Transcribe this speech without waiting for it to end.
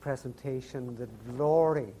presentation, the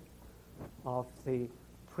glory of the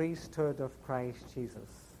priesthood of Christ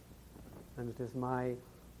Jesus. And it is my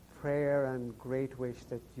prayer and great wish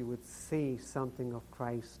that you would see something of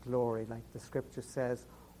Christ's glory, like the scripture says,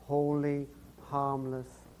 holy, harmless,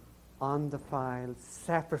 undefiled,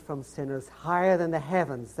 separate from sinners, higher than the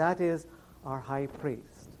heavens. That is our high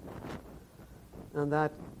priest. And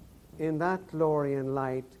that in that glory and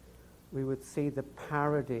light, we would see the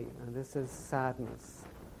parody, and this is sadness,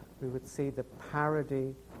 we would see the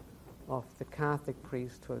parody of the Catholic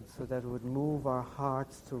priesthood, so that it would move our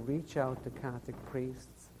hearts to reach out to Catholic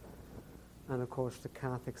priests and, of course, to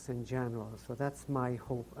Catholics in general. So that's my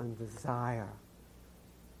hope and desire.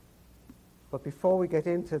 But before we get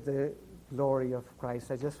into the glory of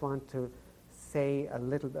Christ, I just want to say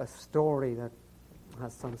a story that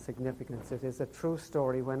has some significance. It is a true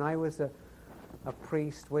story. When I was a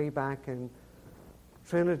priest way back in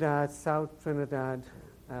Trinidad, South Trinidad,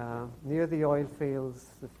 near the oil fields,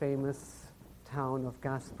 the famous town of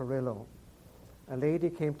Gasparillo, a lady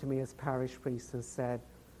came to me as parish priest and said,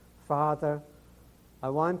 "Father, I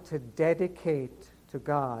want to dedicate to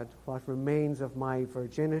God what remains of my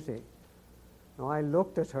virginity." Now I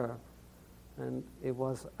looked at her, and it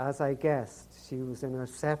was, as I guessed, she was in her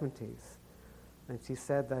 70s, and she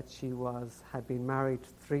said that she had been married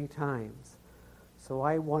 3 times. So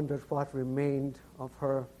I wondered what remained of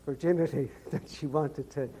her virginity that she wanted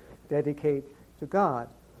to dedicate to God.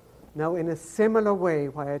 Now, in a similar way,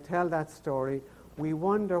 why I tell that story, we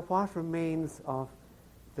wonder what remains of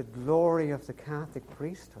the glory of the Catholic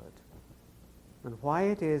priesthood, and why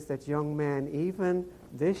it is that young men, even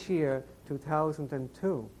this year,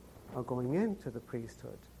 2002, are going into the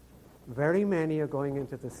priesthood. Very many are going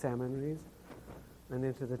into the seminaries and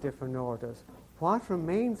into the different orders. What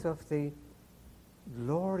remains of the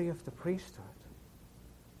glory of the priesthood?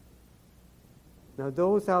 Now,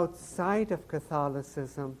 those outside of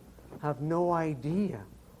Catholicism have no idea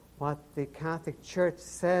what the Catholic Church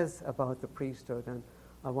says about the priesthood, and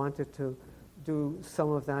I wanted to do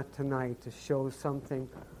some of that tonight to show something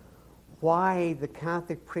why the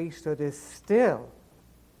Catholic priesthood is still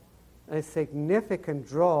a significant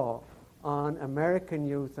draw on American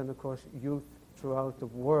youth and, of course, youth throughout the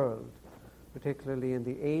world, particularly in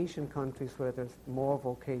the Asian countries where there's more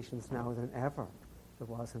vocations now than ever there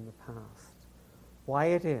was in the past. Why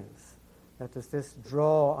it is that there's this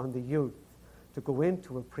draw on the youth to go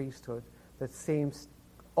into a priesthood that seems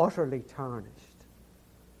utterly tarnished.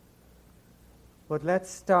 But let's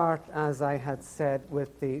start, as I had said,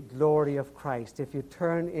 with the glory of Christ. If you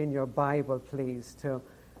turn in your Bible, please, to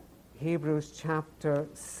Hebrews chapter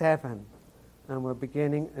 7, and we're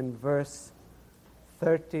beginning in verse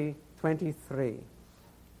 23.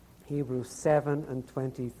 Hebrews 7 and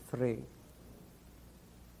 23.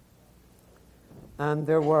 And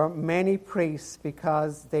there were many priests,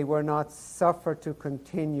 because they were not suffered to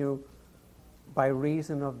continue by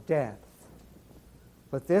reason of death.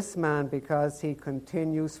 But this man, because he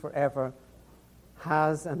continues forever,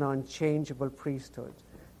 has an unchangeable priesthood.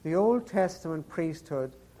 The Old Testament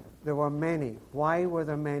priesthood, there were many. Why were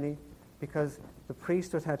there many? Because the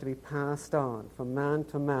priesthood had to be passed on from man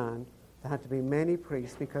to man. There had to be many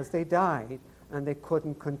priests because they died and they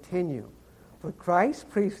couldn't continue. But Christ's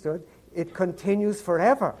priesthood, it continues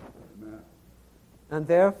forever. Amen. And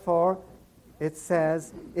therefore, it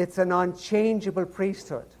says it's an unchangeable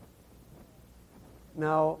priesthood.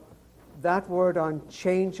 Now, that word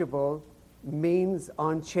unchangeable means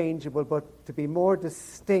unchangeable, but to be more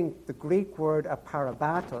distinct, the Greek word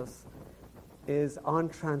aparabatos is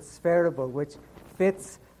untransferable, which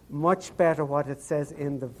fits much better what it says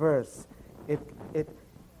in the verse.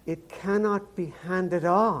 It cannot be handed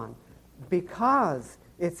on because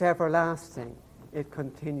it's everlasting. It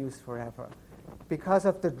continues forever. Because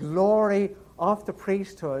of the glory of the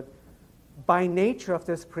priesthood, by nature of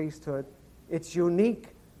this priesthood, it's unique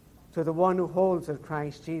to the one who holds it,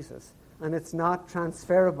 Christ Jesus. And it's not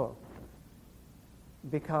transferable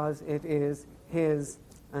because it is his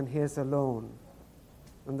and his alone.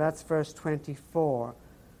 And that's verse 24.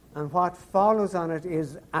 And what follows on it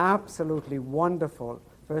is absolutely wonderful.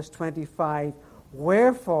 Verse 25,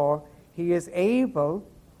 wherefore he is able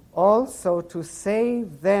also to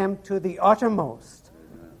save them to the uttermost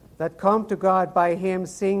that come to God by him,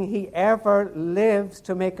 seeing he ever lives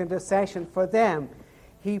to make intercession for them.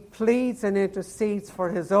 He pleads and intercedes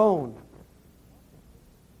for his own.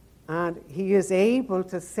 And he is able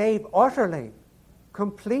to save utterly,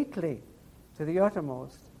 completely, to the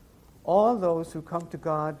uttermost, all those who come to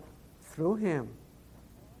God through him.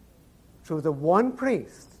 Through the one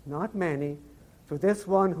priest, not many, through this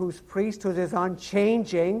one whose priesthood is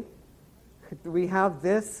unchanging. we have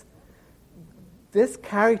this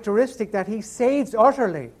characteristic that he saves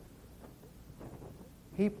utterly.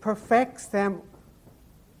 He perfects them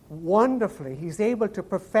wonderfully. He's able to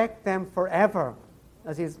perfect them forever,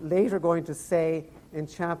 as he's later going to say in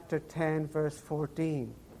chapter 10, verse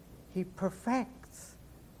 14. He perfects.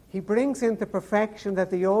 He brings into perfection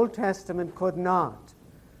that the Old Testament could not.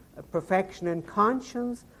 A perfection in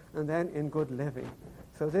conscience and then in good living.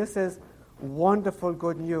 So this is wonderful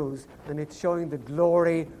good news, and it's showing the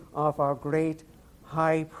glory of our great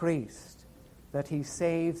high priest, that he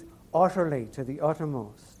saves utterly to the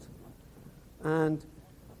uttermost. And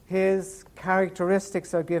his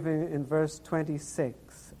characteristics are given in verse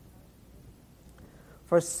 26.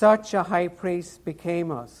 For such a high priest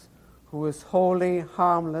became us, who is holy,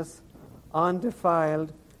 harmless,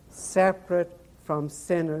 undefiled, separate from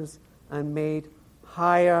sinners, and made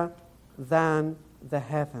higher than the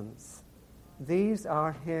heavens. These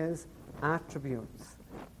are his attributes.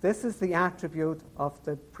 This is the attribute of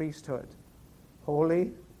the priesthood.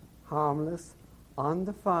 Holy, harmless,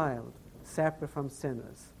 undefiled, separate from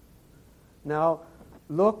sinners. Now,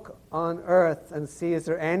 look on earth and see, is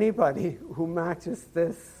there anybody who matches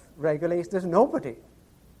this regulation? There's nobody.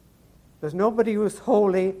 There's nobody who's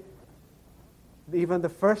holy, even the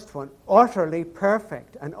first one, utterly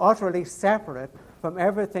perfect and utterly separate from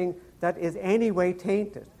everything that is any way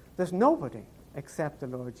tainted. There's nobody except the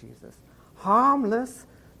Lord Jesus. Harmless,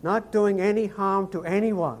 not doing any harm to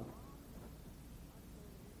anyone.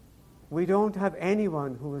 We don't have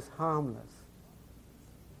anyone who is harmless.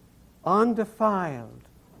 Undefiled,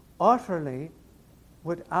 utterly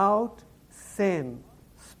without sin,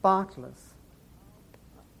 spotless,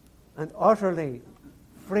 and utterly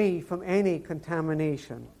free from any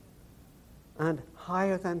contamination, and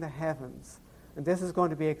higher than the heavens. And this is going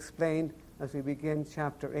to be explained as we begin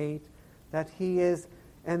chapter 8, that he is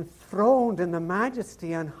enthroned in the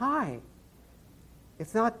majesty on high.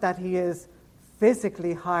 It's not that he is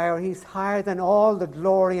physically higher, he's higher than all the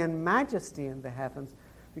glory and majesty in the heavens,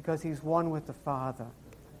 because he's one with the Father.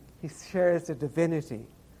 He shares the divinity.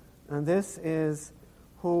 And this is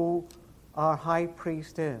who our high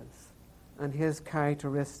priest is, and his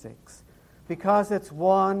characteristics. Because it's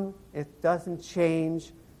one, it doesn't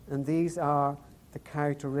change, and these are the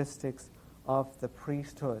characteristics of the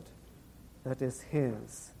priesthood that is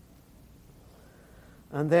his.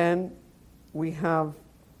 And then we have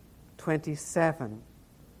 27,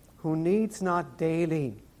 who needs not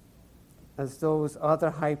daily, as those other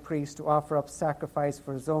high priests, to offer up sacrifice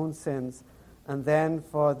for his own sins and then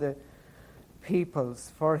for the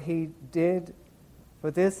people's. For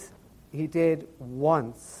this he did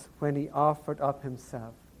once when he offered up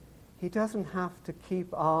himself. He doesn't have to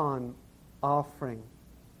keep on offering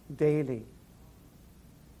daily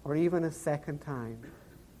or even a second time,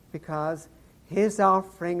 because his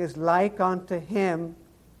offering is like unto him,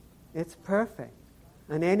 it's perfect.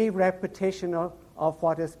 And any repetition of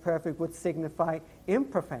what is perfect would signify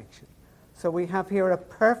imperfection. So we have here a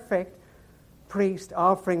perfect priest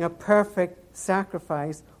offering a perfect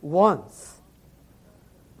sacrifice once.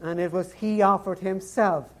 And it was he offered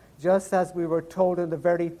himself, just as we were told in the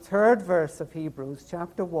very third verse of Hebrews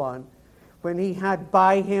chapter 1, when he had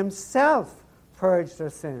by himself purged their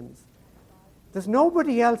sins. There's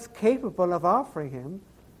nobody else capable of offering him.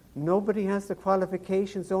 Nobody has the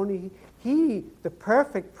qualifications. Only he, the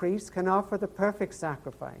perfect priest, can offer the perfect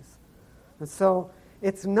sacrifice. And so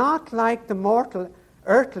it's not like the mortal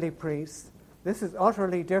earthly priest. This is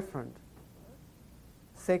utterly different,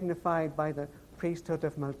 signified by the priesthood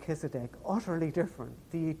of Melchizedek. Utterly different.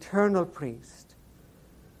 The eternal priest.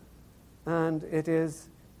 And it is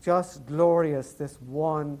just glorious, this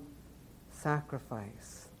one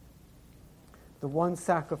sacrifice. The one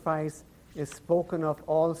sacrifice is spoken of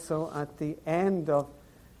also at the end of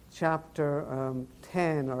chapter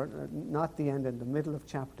 10, or not the end, in the middle of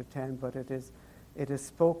chapter 10, but it is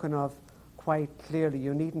spoken of quite clearly.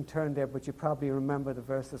 You needn't turn there, but you probably remember the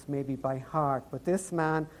verses maybe by heart. But this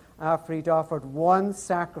man, after he'd offered one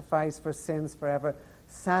sacrifice for sins forever,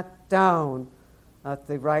 sat down at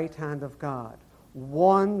the right hand of God.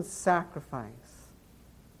 One sacrifice.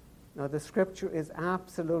 Now the scripture is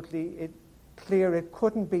absolutely clear. It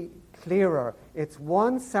couldn't be clearer. It's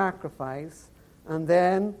one sacrifice, and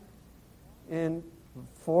then in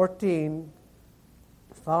 14,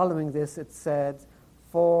 following this, it said,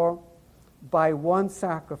 for by one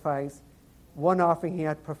sacrifice, one offering he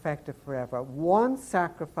had perfected forever. One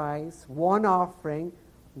sacrifice, one offering,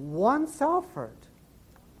 once offered.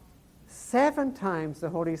 7 times the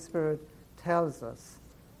Holy Spirit tells us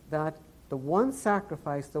that the one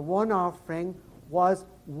sacrifice, the one offering, was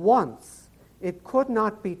once. It could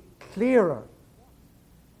not be clearer.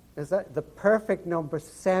 Is that the perfect number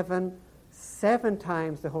 7? 7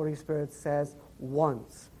 times the Holy Spirit says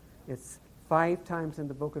once. It's 5 times in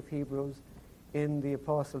the book of Hebrews, in the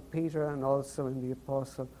Apostle Peter, and also in the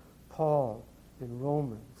Apostle Paul in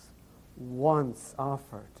Romans. Once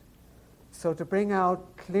offered. So to bring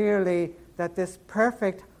out clearly that this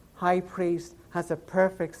perfect high priest has a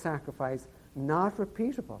perfect sacrifice, not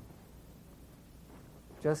repeatable.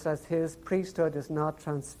 Just as his priesthood is not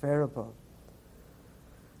transferable.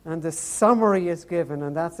 And the summary is given,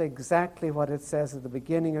 and that's exactly what it says at the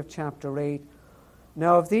beginning of chapter 8.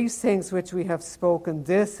 Now of these things which we have spoken,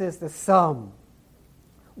 this is the sum.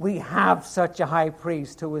 We have such a high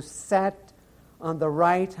priest who is set on the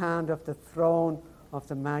right hand of the throne of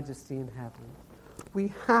the majesty in heaven.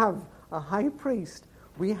 We have a high priest.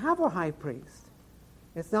 We have a high priest.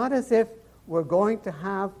 It's not as if we're going to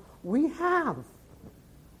have, we have.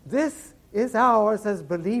 This is ours as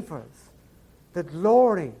believers. The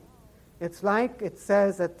glory. It's like it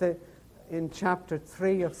says in chapter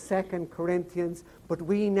 3 of 2 Corinthians, but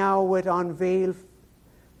we now with unveiled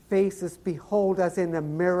faces behold as in a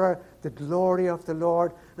mirror the glory of the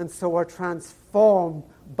Lord, and so are transformed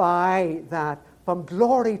by that. From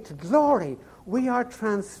glory to glory, we are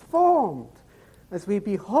transformed as we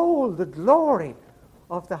behold the glory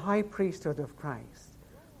of the high priesthood of Christ.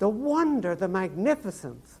 The wonder, the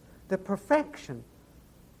magnificence, the perfection.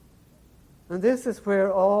 And this is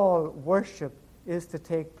where all worship is to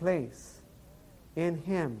take place, in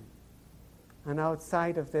him. And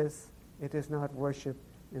outside of this, it is not worship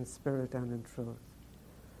in spirit and in truth.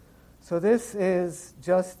 So this is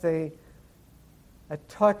just a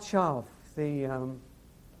touch of the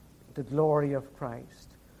glory of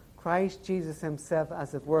Christ. Christ Jesus himself,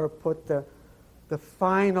 as it were, put the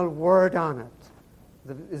final word on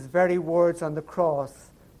it. His very words on the cross,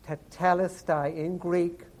 tetelestai in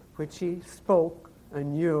Greek, which he spoke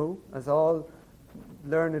and knew, as all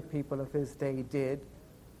learned people of his day did.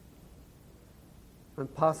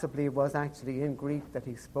 And possibly it was actually in Greek that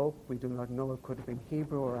he spoke. We do not know. It could have been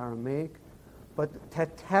Hebrew or Aramaic. But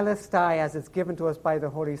tetelestai, as it's given to us by the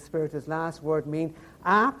Holy Spirit, his last word means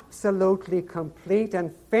absolutely complete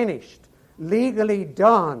and finished, legally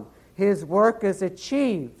done. His work is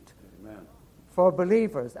achieved. Amen. For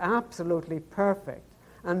believers, absolutely perfect.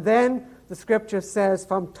 And then the scripture says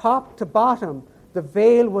from top to bottom, the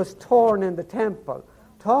veil was torn in the temple.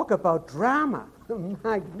 Talk about drama,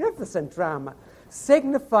 magnificent drama,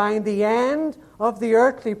 signifying the end of the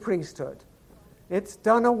earthly priesthood. It's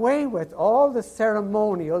done away with. All the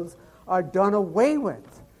ceremonials are done away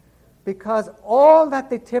with because all that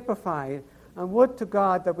they typify, and would to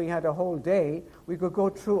God that we had a whole day, we could go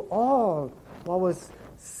through all what was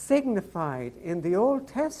signified in the Old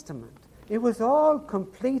Testament. It was all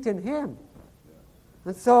complete in him.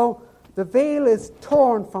 And so the veil is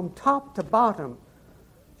torn from top to bottom,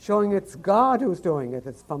 showing it's God who's doing it.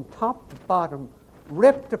 It's from top to bottom,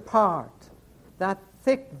 ripped apart. That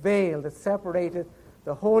thick veil that separated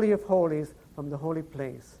the Holy of Holies from the holy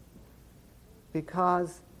place.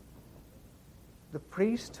 Because the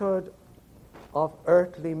priesthood of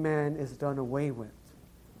earthly men is done away with.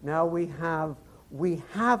 Now we have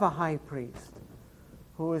a high priest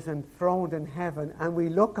who is enthroned in heaven, and we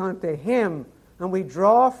look unto him and we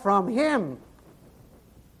draw from him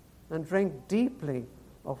and drink deeply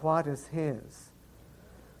of what is his.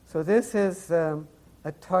 So this is a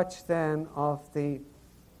touch then of the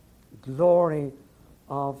glory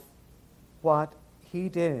of what he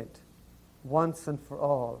did once and for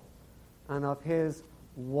all, and of his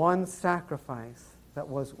one sacrifice that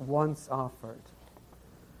was once offered.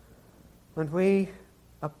 And we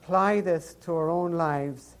apply this to our own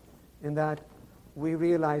lives in that we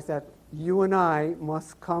realize that you and I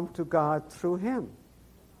must come to God through him.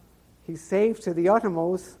 He saves to the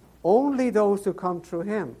uttermost only those who come through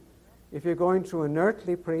him. If you're going through an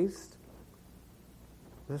earthly priest,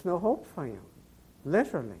 there's no hope for you.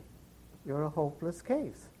 Literally, you're a hopeless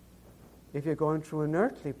case. If you're going through an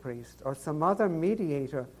earthly priest or some other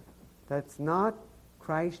mediator that's not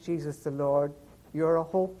Christ Jesus the Lord, you're a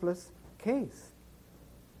hopeless case.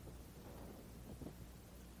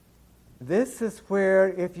 This is where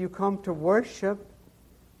if you come to worship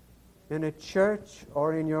in a church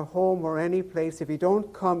or in your home or any place, if you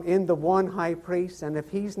don't come in the one high priest, and if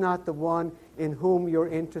he's not the one in whom you're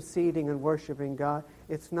interceding and worshiping God,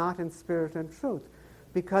 it's not in spirit and truth.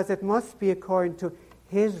 Because it must be according to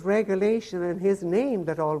his regulation and his name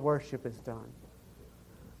that all worship is done.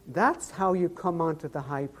 That's how you come unto the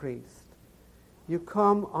high priest. You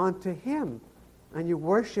come unto him and you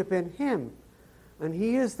worship in him. And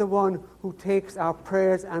he is the one who takes our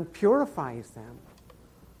prayers and purifies them.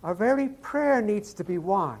 Our very prayer needs to be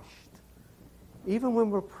washed. Even when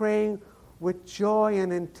we're praying with joy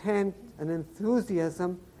and intent and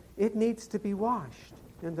enthusiasm, it needs to be washed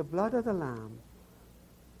in the blood of the Lamb.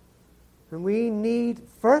 And we need,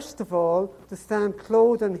 first of all, to stand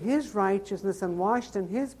clothed in his righteousness and washed in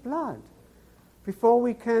his blood before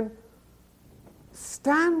we can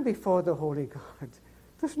stand before the Holy God.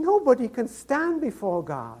 There's nobody can stand before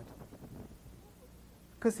God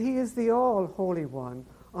because he is the all-holy one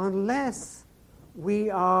unless we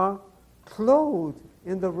are clothed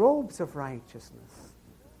in the robes of righteousness.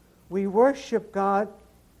 We worship God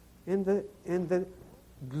in the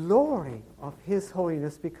glory of his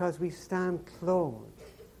holiness because we stand clothed.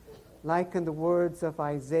 Like in the words of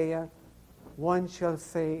Isaiah, one shall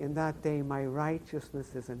say in that day, my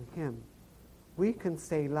righteousness is in him. We can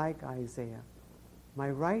say like Isaiah, my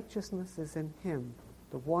righteousness is in him,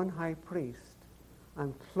 the one high priest.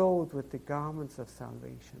 I'm clothed with the garments of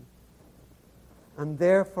salvation. And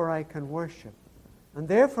therefore I can worship. And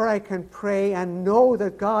therefore I can pray and know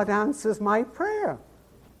that God answers my prayer.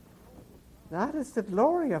 That is the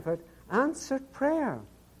glory of it. Answered prayer.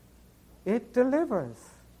 It delivers.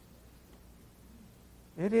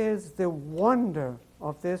 It is the wonder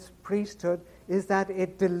of this priesthood is that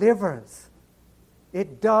it delivers.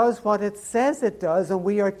 It does what it says it does, and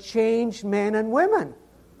we are changed men and women.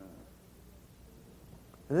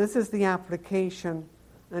 And this is the application.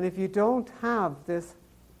 And if you don't have this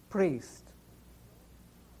priest,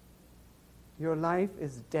 your life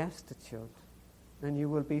is destitute, and you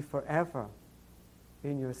will be forever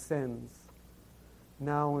in your sins,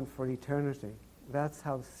 now and for eternity. That's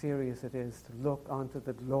how serious it is to look onto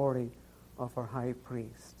the glory of our high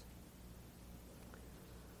priest.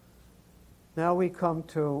 Now we come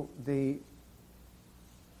to the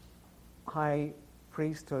high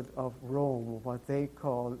priesthood of Rome, what they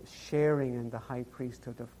call sharing in the high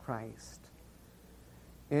priesthood of Christ.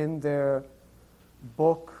 In their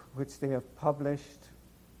book, which they have published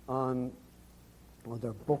on, or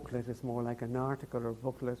their booklet is more like an article or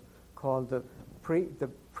booklet, called the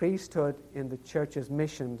Priesthood in the Church's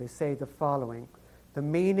Mission, they say the following: the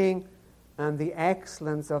meaning and the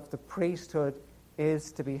excellence of the priesthood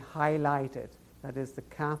is to be highlighted. That is the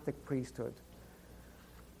Catholic priesthood.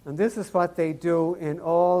 And this is what they do in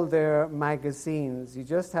all their magazines. You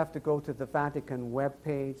just have to go to the Vatican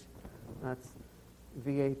webpage. That's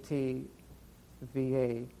VATVA,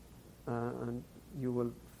 and you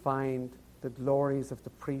will find the glories of the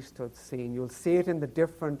priesthood seen. You'll see it in the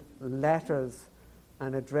different letters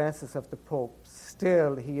and addresses of the Pope.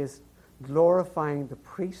 Still, he is glorifying the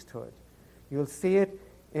priesthood. You'll see it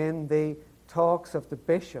in the talks of the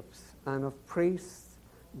bishops and of priests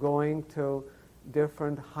going to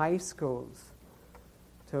different high schools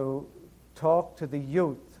to talk to the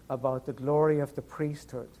youth about the glory of the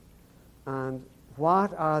priesthood. And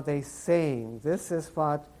what are they saying? This is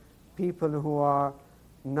what people who are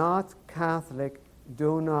not Catholic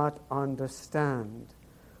do not understand.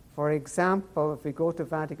 For example, if we go to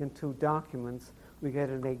Vatican II documents, we get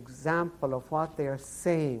an example of what they are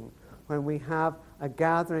saying when we have a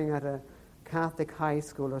gathering at a Catholic high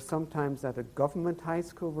school, or sometimes at a government high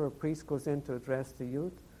school where a priest goes in to address the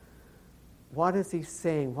youth. What is he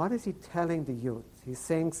saying? What is he telling the youth? He's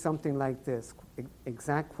saying something like this,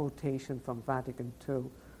 exact quotation from Vatican II.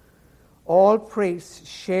 All priests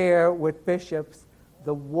share with bishops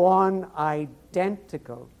the one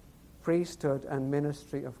identical priesthood and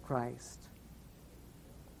ministry of Christ.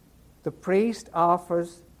 The priest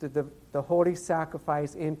offers the holy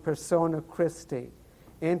sacrifice in persona Christi.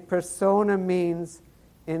 In persona means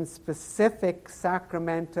in specific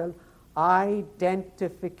sacramental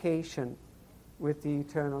identification with the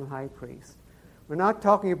eternal high priest. We're not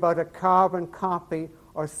talking about a carbon copy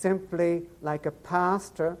or simply like a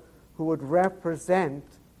pastor who would represent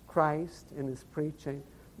Christ in his preaching.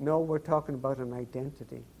 No, we're talking about an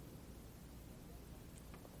identity.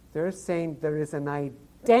 They're saying there is an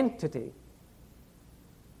identity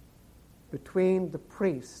between the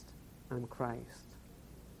priest and Christ.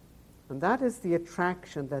 And that is the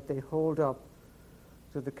attraction that they hold up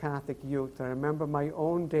to the Catholic youth. I remember my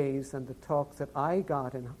own days and the talks that I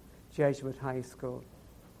got in Jesuit high school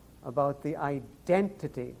about the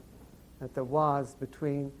identity that there was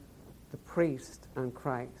between the priest and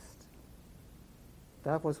Christ.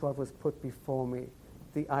 That was what was put before me.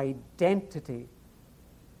 The identity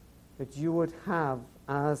that you would have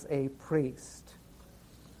as a priest.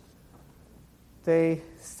 They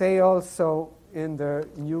say also in their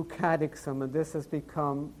new catechism, and this has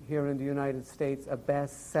become here in the United States a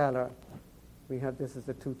bestseller. We have this as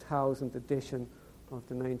the 2000 edition of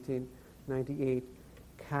the 1998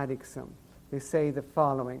 Catechism. They say the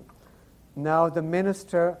following: now the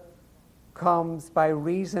minister comes by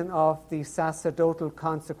reason of the sacerdotal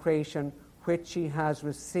consecration which he has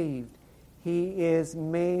received. He is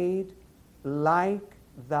made like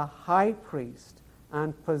the high priest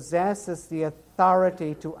and possesses the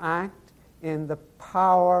authority to act in the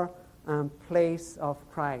power and place of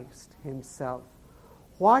Christ himself.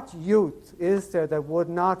 What youth is there that would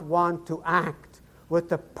not want to act with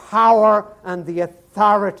the power and the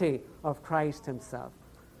authority of Christ himself?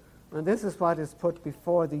 And this is what is put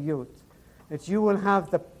before the youth, that you will have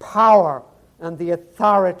the power and the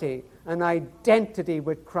authority and identity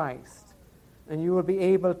with Christ, and you will be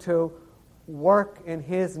able to work in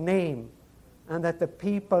his name, and that the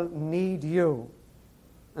people need you.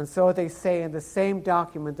 And so they say in the same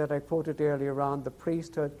document that I quoted earlier on, the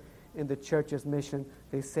priesthood in the church's mission,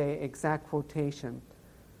 they say, exact quotation,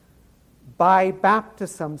 by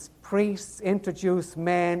baptisms, priests introduce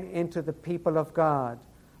men into the people of God.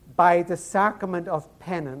 By the sacrament of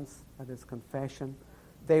penance, that is confession,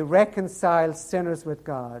 they reconcile sinners with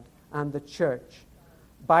God and the church.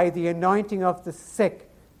 By the anointing of the sick,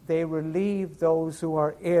 they relieve those who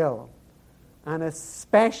are ill. And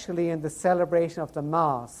especially in the celebration of the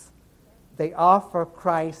Mass, they offer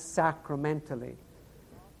Christ sacramentally.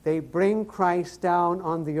 They bring Christ down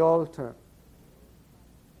on the altar.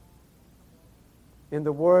 In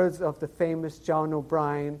the words of the famous John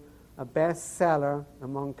O'Brien, a bestseller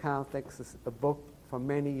among Catholics, a book for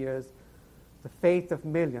many years, The Faith of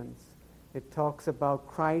Millions, it talks about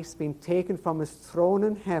Christ being taken from his throne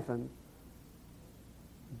in heaven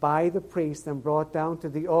by the priest and brought down to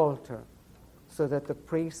the altar so that the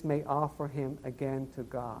priest may offer him again to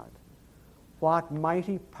God. What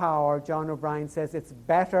mighty power, John O'Brien says, it's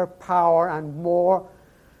better power and more,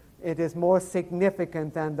 it is more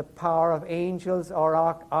significant than the power of angels or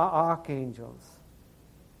archangels.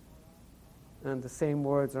 And the same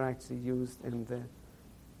words are actually used in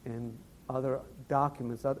other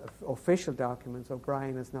documents, other official documents.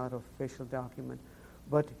 O'Brien is not an official document,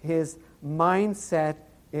 but his mindset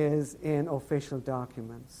is in official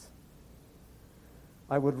documents.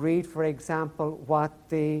 I would read, for example, what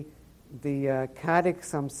the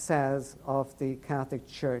Catechism says of the Catholic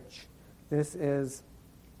Church. This is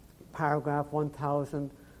paragraph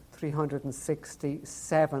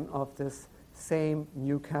 1367 of this same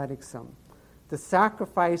New Catechism. The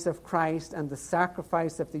sacrifice of Christ and the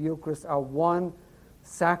sacrifice of the Eucharist are one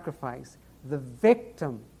sacrifice. The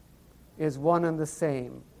victim is one and the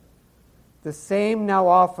same. The same now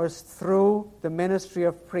offers through the ministry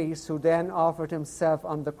of priests who then offered himself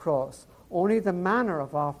on the cross. Only the manner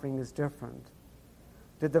of offering is different.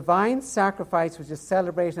 The divine sacrifice which is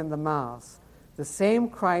celebrated in the Mass, the same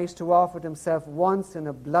Christ who offered himself once in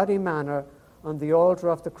a bloody manner on the altar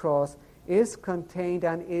of the cross, is contained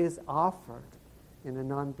and is offered in a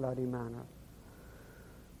non-bloody manner.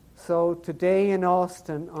 So today in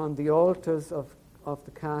Austin, on the altars of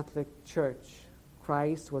the Catholic Church,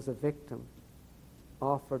 Christ was a victim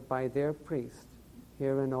offered by their priest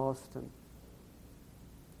here in Austin.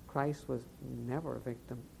 Christ was never a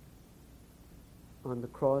victim. On the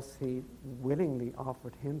cross, he willingly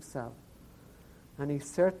offered himself. And he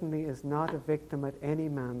certainly is not a victim at any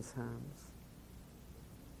man's hands.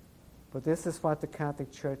 But this is what the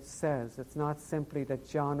Catholic Church says. It's not simply that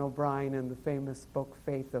John O'Brien in the famous book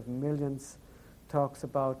Faith of Millions talks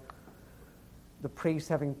about the priest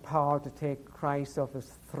having power to take Christ off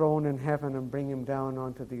his throne in heaven and bring him down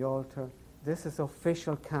onto the altar. This is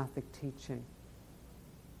official Catholic teaching.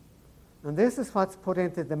 And this is what's put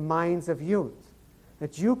into the minds of youth,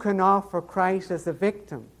 that you can offer Christ as a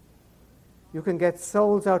victim. You can get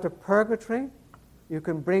souls out of purgatory. You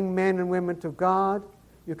can bring men and women to God.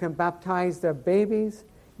 You can baptize their babies.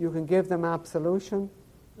 You can give them absolution,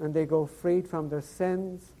 and they go freed from their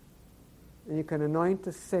sins. And you can anoint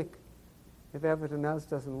the sick if everything else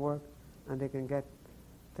doesn't work, and they can get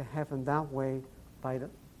to heaven that way by the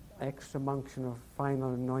extra unction of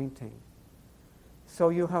final anointing. So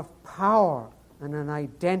you have power and an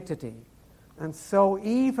identity. And so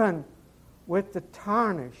even with the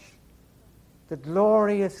tarnish, the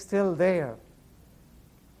glory is still there.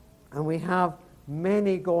 And we have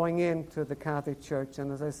many going into the Catholic Church.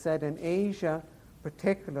 And as I said, in Asia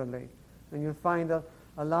particularly, and you'll find a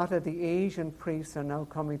lot of the Asian priests are now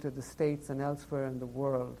coming to the States and elsewhere in the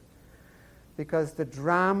world, because the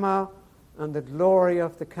drama and the glory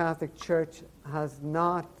of the Catholic Church has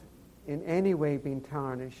not in any way been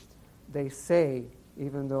tarnished. They say,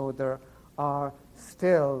 even though there are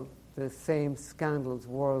still the same scandals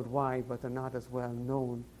worldwide, but they're not as well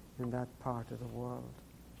known in that part of the world.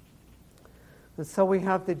 And so we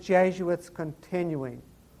have the Jesuits continuing,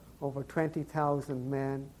 over 20,000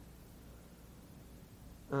 men,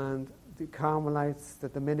 and the Carmelites, the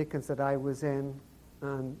Dominicans that I was in,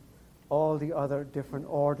 and all the other different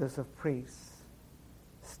orders of priests,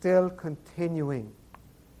 still continuing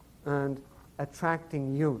and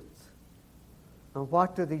attracting youth. And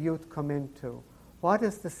what do the youth come into? What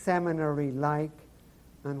is the seminary like?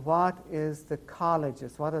 And what is the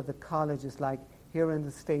colleges? What are the colleges like here in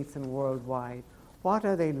the States and worldwide? What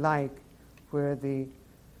are they like where the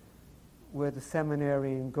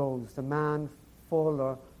seminarian goes, the man full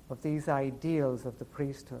of these ideals of the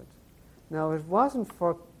priesthood? Now, if it wasn't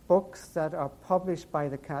for books that are published by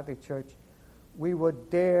the Catholic Church, we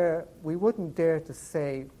wouldn't dare to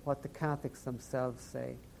say what the Catholics themselves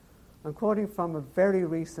say. I'm quoting from a very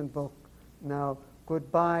recent book now,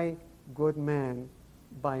 Goodbye, Good Men,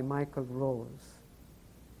 by Michael Rose.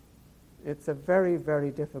 It's a very,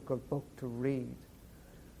 very difficult book to read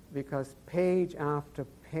because page after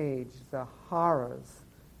page, the horrors,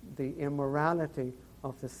 the immorality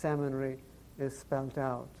of the seminary is spelt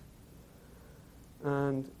out.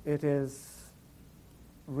 And it is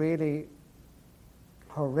really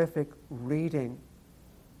horrific reading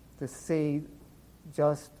to see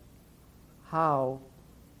just how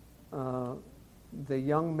the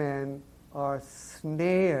young men are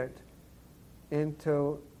snared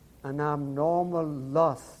into an abnormal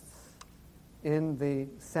lusts in the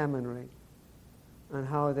seminary and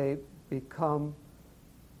how they become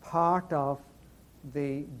part of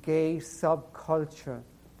the gay subculture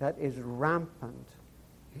that is rampant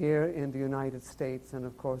here in the United States and,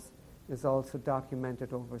 of course, is also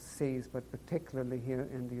documented overseas, but particularly here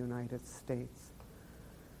in the United States.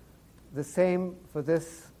 The same for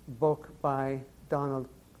this book by Donald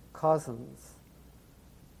Cozzens.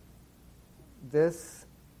 This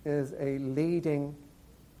is a leading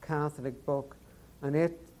Catholic book, and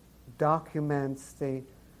it documents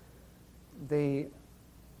the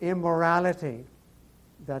immorality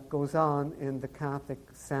that goes on in the Catholic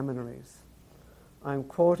seminaries. I'm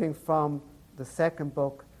quoting from the second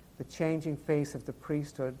book, The Changing Face of the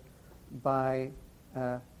Priesthood, by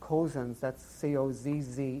Cozzens, that's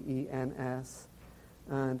Cozzens,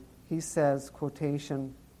 and he says,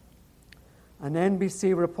 quotation, "An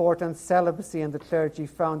NBC report on celibacy in the clergy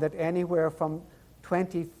found that anywhere from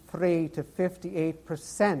 23 to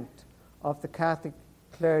 58% of the Catholic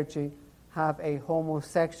clergy have a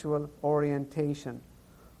homosexual orientation.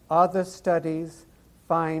 Other studies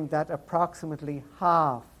find that approximately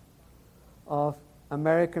half of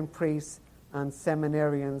American priests and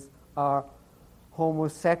seminarians are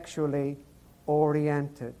homosexually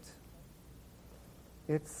oriented."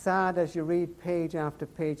 It's sad as you read page after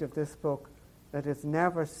page of this book that it's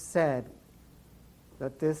never said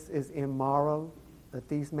that this is immoral, that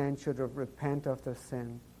these men should repent of their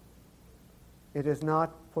sin. It is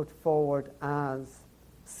not put forward as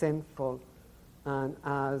sinful and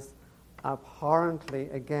as abhorrently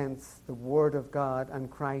against the Word of God and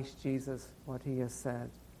Christ Jesus, what he has said.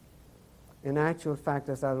 In actual fact,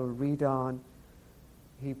 as I will read on,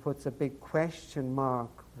 he puts a big question mark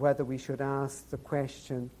whether we should ask the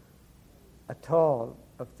question at all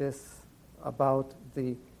of this about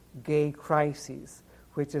the gay crises,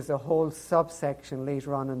 which is a whole subsection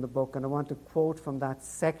later on in the book, and I want to quote from that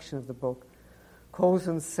section of the book.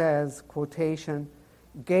 Cozzens says, quotation,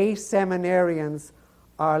 "Gay seminarians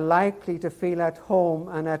are likely to feel at home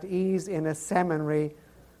and at ease in a seminary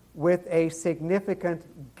with a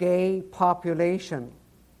significant gay population.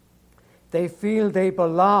 They feel they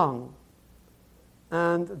belong,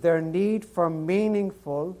 and their need for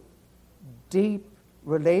meaningful, deep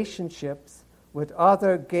relationships with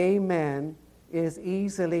other gay men is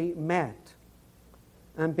easily met.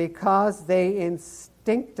 And because they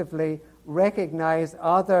instinctively recognize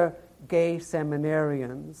other gay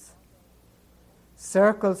seminarians,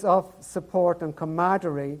 circles of support and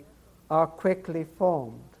camaraderie are quickly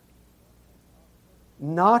formed.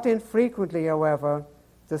 Not infrequently, however,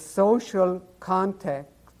 the social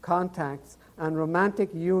contacts and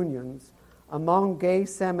romantic unions among gay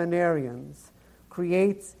seminarians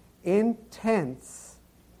creates intense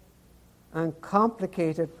and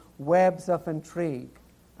complicated webs of intrigue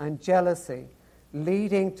and jealousy,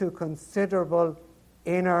 leading to considerable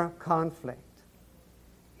inner conflict.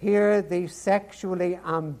 Here, the sexually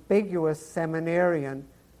ambiguous seminarian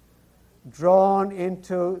drawn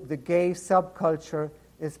into the gay subculture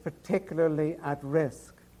is particularly at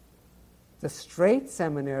risk. The straight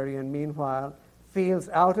seminarian, meanwhile, feels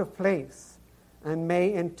out of place and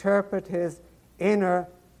may interpret his inner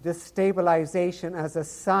destabilization as a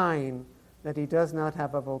sign that he does not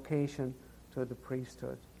have a vocation to the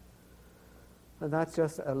priesthood. And that's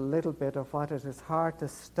just a little bit of what it is hard to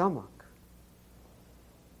stomach.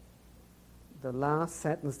 The last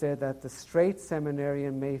sentence there, that the straight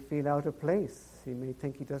seminarian may feel out of place. He may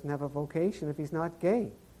think he doesn't have a vocation if he's not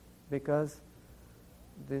gay, because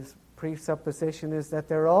this presupposition is that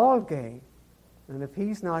they're all gay. And if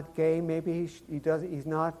he's not gay, maybe he's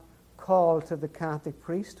not called to the Catholic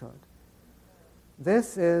priesthood.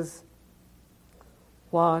 This is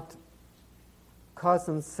what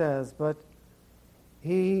Cousins says, but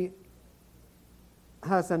he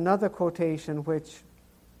has another quotation which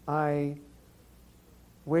I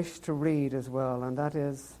wish to read as well, and that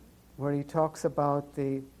is where he talks about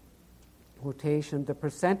the quotation, the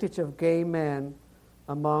percentage of gay men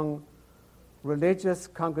among religious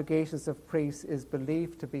congregations of priests is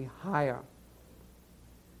believed to be higher.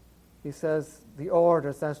 He says the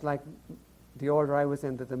orders, that's like the order I was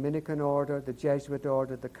in, the Dominican order, the Jesuit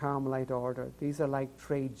order, the Carmelite order. These are like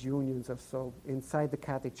trade unions or so. Inside the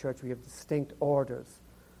Catholic Church we have distinct orders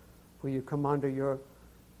where you come under your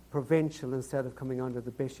provincial instead of coming under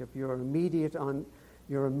the bishop. Your immediate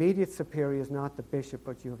superior is not the bishop,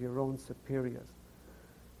 but you have your own superiors.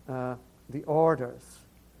 The orders.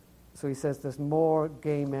 So he says there's more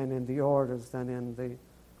gay men in the orders than in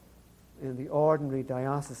the ordinary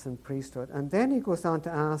diocesan priesthood. And then he goes on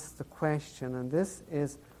to ask the question, and this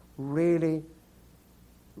is really,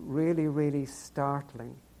 really, really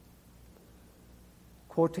startling.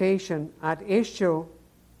 Quotation, at issue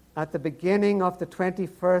at the beginning of the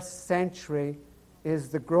 21st century is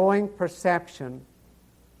the growing perception,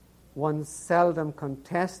 one seldom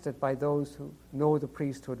contested by those who know the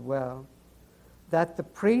priesthood well, that the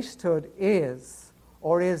priesthood is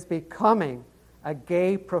or is becoming a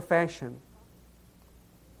gay profession.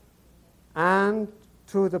 And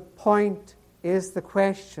to the point is the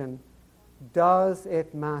question, does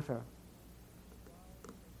it matter?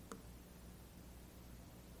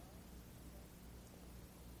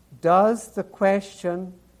 Does the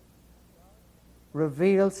question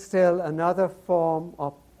reveal still another form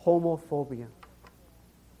of homophobia?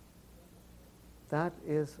 That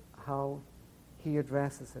is how he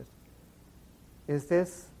addresses it. Is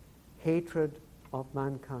this hatred of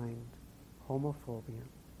mankind, homophobia?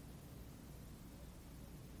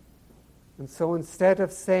 And so instead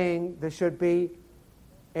of saying there should be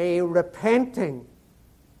a repenting,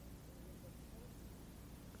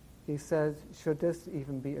 he says, should this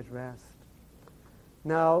even be addressed?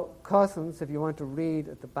 Now, Cousins, if you want to read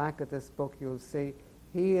at the back of this book, you'll see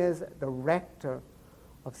he is the rector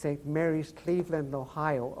of St. Mary's, Cleveland,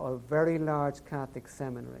 Ohio, a very large Catholic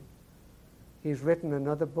seminary. He's written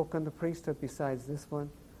another book on the priesthood besides this one,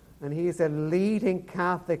 and he's a leading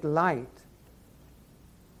Catholic light.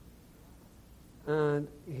 And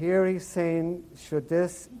here he's saying, should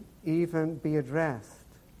this even be addressed?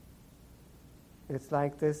 It's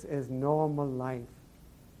like this is normal life.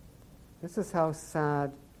 This is how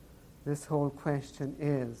sad this whole question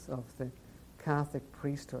is of the Catholic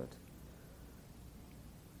priesthood.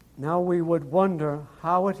 Now we would wonder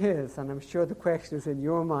how it is, and I'm sure the question is in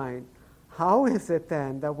your mind, how is it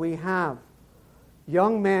then that we have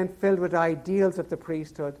young men filled with ideals of the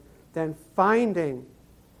priesthood, then finding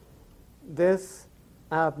this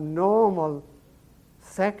abnormal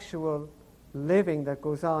sexual living that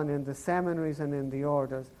goes on in the seminaries and in the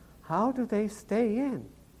orders, how do they stay in?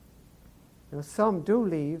 Now, some do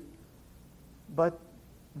leave, but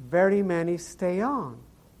very many stay on.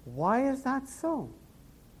 Why is that so?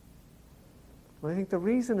 Well, I think the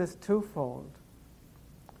reason is twofold.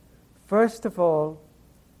 First of all,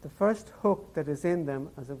 the first hook that is in them,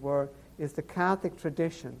 as it were, is the Catholic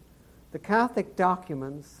tradition. The Catholic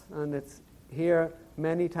documents, and it's here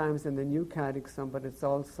many times in the New Catechism, but it's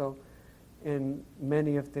also in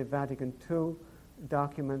many of the Vatican II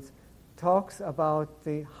documents, talks about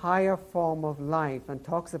the higher form of life and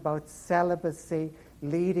talks about celibacy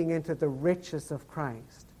leading into the riches of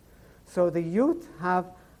Christ. So the youth have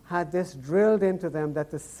had this drilled into them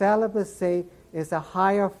that the celibacy is a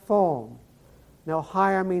higher form. Now,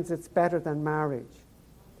 higher means it's better than marriage.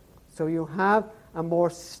 So you have a more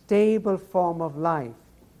stable form of life.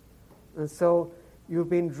 And so you've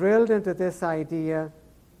been drilled into this idea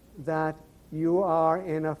that you are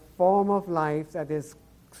in a form of life that is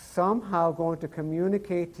somehow going to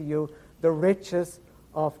communicate to you the riches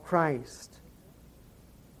of Christ.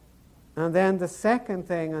 And then the second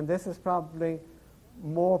thing, and this is probably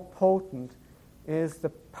more potent, is the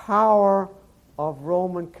power of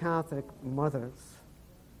Roman Catholic mothers.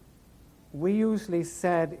 We usually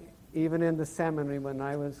said, even in the seminary when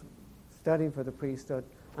I was studying for the priesthood,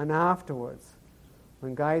 and afterwards,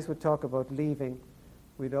 when guys would talk about leaving,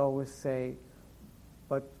 we'd always say,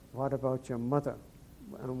 but what about your mother?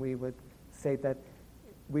 And we would say that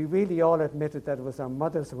we really all admitted that it was our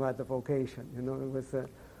mothers who had the vocation. You know, it was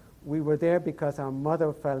we were there because our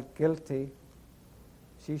mother felt guilty.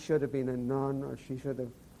 She should have been a nun, or she should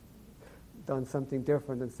have done something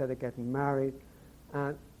different instead of getting married.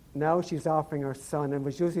 And now she's offering her son, and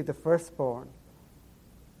was usually the firstborn.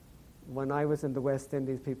 When I was in the West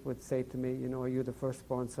Indies, people would say to me, you know, are you the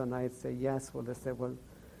firstborn son? I'd say yes. Well, they said, well,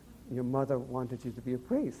 your mother wanted you to be a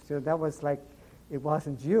priest. You know, that was like, it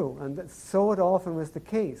wasn't you. And so it often was the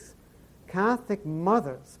case. Catholic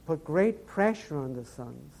mothers put great pressure on the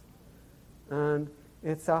sons. And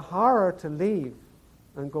it's a horror to leave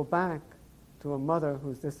and go back to a mother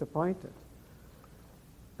who's disappointed.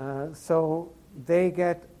 So they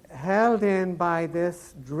get held in by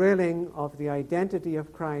this drilling of the identity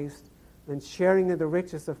of Christ and sharing in the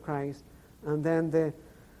riches of Christ, and then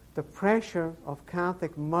the pressure of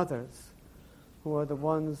Catholic mothers, who are the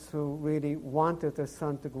ones who really wanted their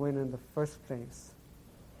son to go in the first place.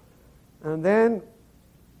 And then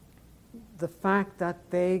the fact that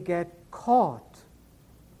they get caught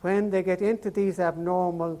when they get into these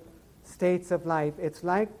abnormal states of life. It's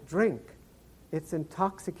like drink. It's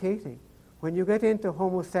intoxicating. When you get into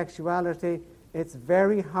homosexuality, it's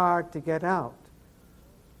very hard to get out.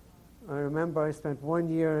 I remember I spent 1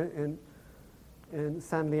 year in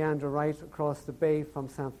San Leandro, right across the bay from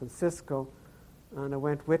San Francisco, and I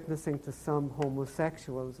went witnessing to some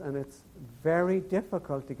homosexuals, and it's very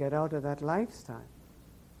difficult to get out of that lifestyle.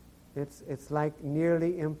 It's like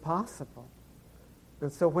nearly impossible.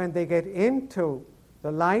 And so when they get into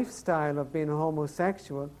the lifestyle of being a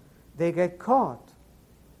homosexual, they get caught.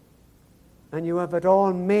 And you have it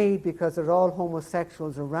all made because there are all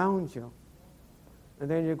homosexuals around you. And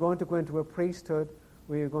then you're going to go into a priesthood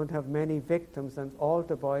where you're going to have many victims and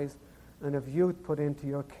altar boys and have youth put into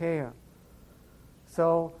your care.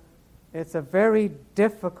 So it's a very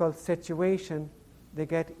difficult situation. They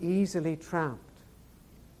get easily trapped.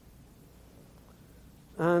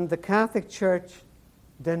 And the Catholic Church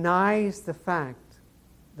denies the fact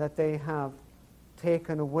that they have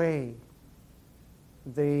taken away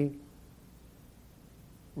the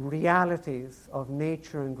realities of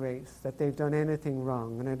nature and grace, that they've done anything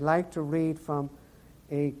wrong. And I'd like to read from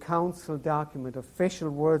a council document, official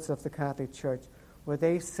words of the Catholic Church, where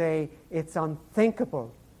they say it's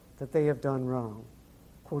unthinkable that they have done wrong.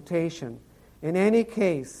 Quotation, "In any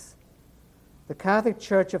case, the Catholic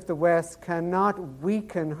Church of the West cannot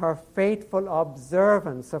weaken her faithful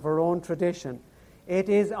observance of her own tradition. It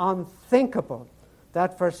is unthinkable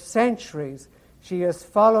that for centuries she has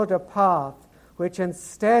followed a path which,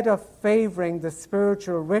 instead of favoring the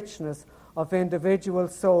spiritual richness of individual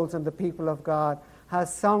souls and the people of God,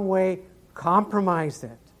 has some way compromised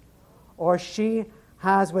it. Or she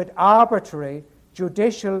has, with arbitrary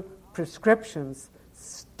judicial prescriptions,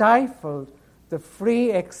 stifled the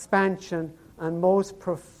free expansion and most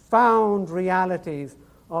profound realities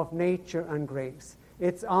of nature and grace."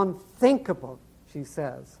 It's unthinkable, she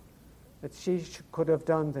says, that she could have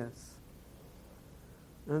done this.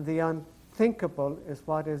 And the unthinkable is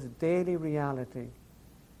what is daily reality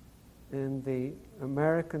in the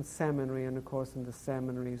American seminary and, of course, in the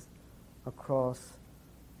seminaries across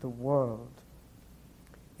the world.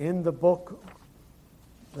 In the book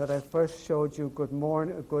that I first showed you,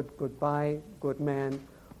 Goodbye, Good Men,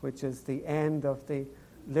 which is the end of the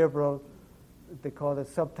liberal, they call the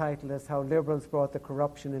subtitle is How Liberals Brought the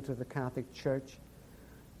Corruption into the Catholic Church.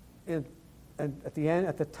 And at the end,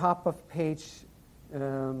 at the top of page, at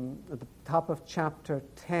the top of chapter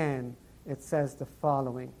 10, it says the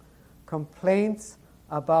following: "Complaints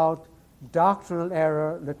about doctrinal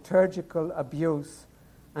error, liturgical abuse,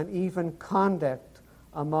 and even conduct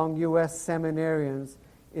among U.S. seminarians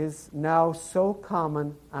is now so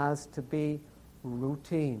common as to be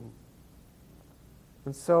routine."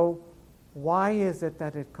 And so, why is it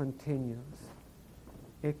that it continues?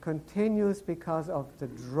 It continues because of the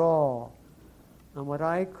draw and what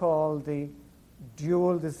I call the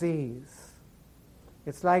dual disease.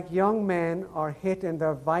 It's like young men are hit in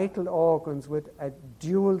their vital organs with a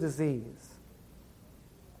dual disease.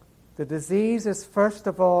 The disease is, first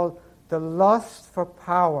of all, the lust for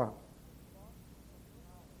power.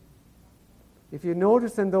 If you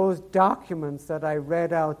notice in those documents that I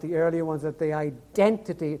read out, the earlier ones, that the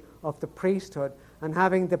identity of the priesthood and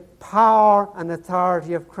having the power and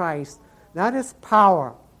authority of Christ, that is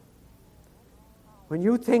power. When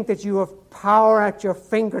you think that you have power at your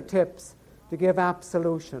fingertips to give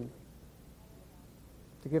absolution,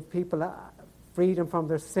 to give people freedom from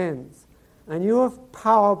their sins, and you have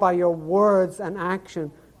power by your words and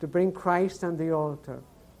action to bring Christ on the altar,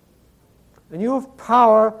 And you have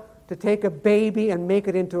power to take a baby and make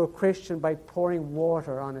it into a Christian by pouring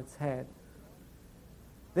water on its head.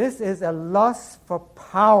 This is a lust for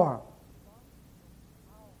power.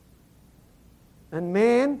 And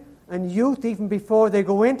men and youth, even before they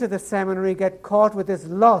go into the seminary, get caught with this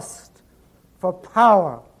lust for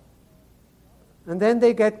power. And then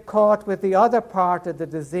they get caught with the other part of the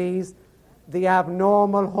disease, the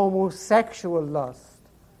abnormal homosexual lust.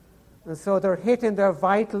 And so they're hitting their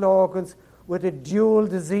vital organs with a dual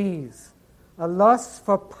disease, a lust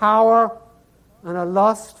for power and a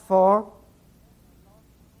lust for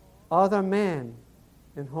other men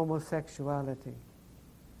in homosexuality.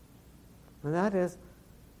 And that is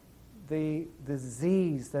the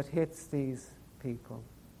disease that hits these people.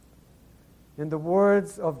 In the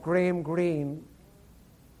words of Graham Greene,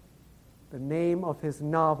 the name of his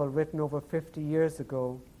novel written over 50 years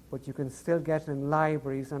ago, but you can still get it in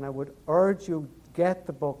libraries, and I would urge you get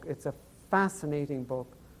the book. It's a fascinating book.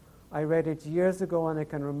 I read it years ago and I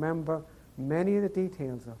can remember many of the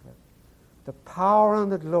details of it. The Power and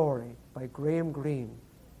the Glory by Graham Greene.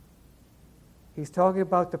 He's talking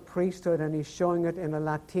about the priesthood and he's showing it in a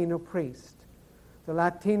Latino priest. The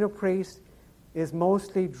Latino priest is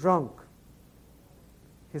mostly drunk.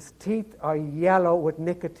 His teeth are yellow with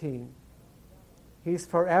nicotine. He's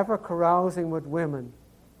forever carousing with women.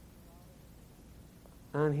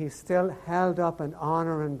 And he's still held up in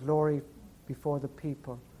honor and glory before the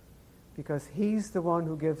people because he's the one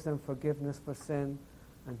who gives them forgiveness for sin,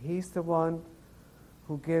 and he's the one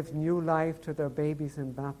who gives new life to their babies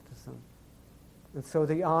in baptism. And so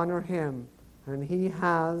they honor him, and he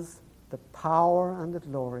has the power and the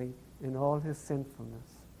glory in all his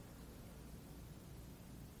sinfulness.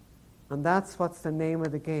 And that's what's the name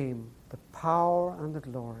of the game, the power and the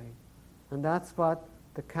glory. And that's what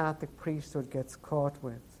the Catholic priesthood gets caught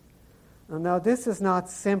with. And now this is not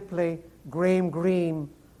simply Graham Greene,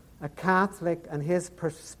 a Catholic, and his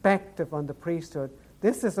perspective on the priesthood.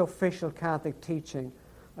 This is official Catholic teaching.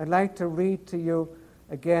 I'd like to read to you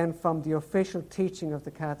again from the official teaching of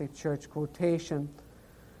the Catholic Church, quotation.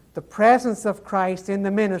 The presence of Christ in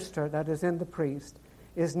the minister, that is in the priest,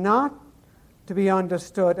 is not to be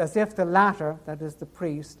understood as if the latter, that is the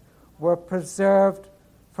priest, were preserved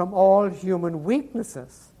from all human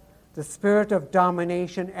weaknesses, the spirit of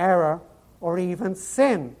domination, error, or even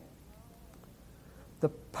sin. The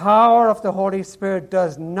power of the Holy Spirit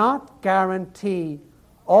does not guarantee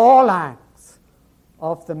all acts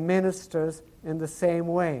of the ministers in the same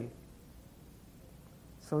way.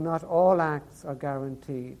 So not all acts are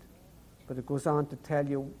guaranteed, but it goes on to tell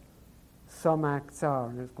you some acts are,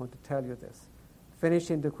 and it's going to tell you this.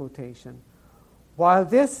 Finishing the quotation. While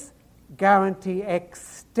this guarantee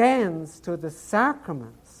extends to the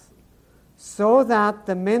sacraments, so that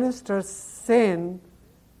the minister's sin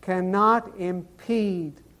cannot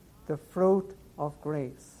impede the fruit of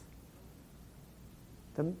grace.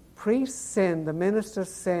 The priest's sin, the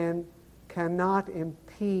minister's sin, cannot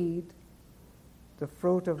impede the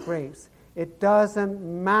fruit of grace. It doesn't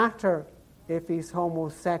matter if he's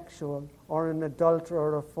homosexual or an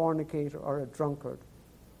adulterer or a fornicator or a drunkard.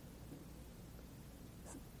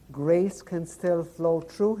 Grace can still flow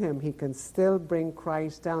through him. He can still bring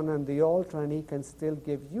Christ down on the altar, and he can still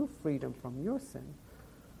give you freedom from your sin.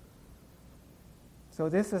 So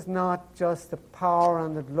this is not just the power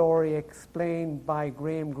and the glory explained by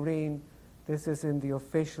Graham Greene. This is in the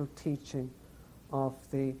official teaching of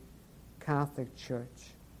the Catholic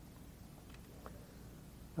Church.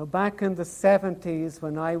 Now, back in the 70s,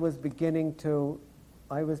 when I was beginning to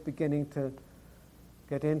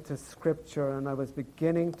get into Scripture, and I was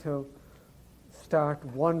beginning to start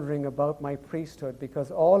wondering about my priesthood,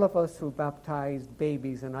 because all of us who baptized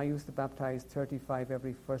babies, and I used to baptize 35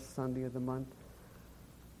 every first Sunday of the month,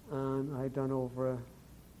 and I'd done over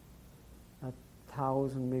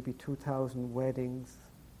 1,000, maybe 2,000 weddings,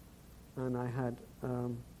 and I had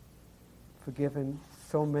forgiven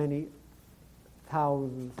so many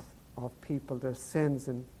thousands of people their sins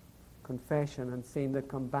in confession, and seen them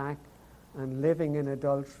come back and living in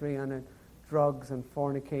adultery and in drugs and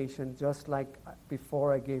fornication, just like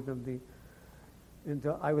before I gave them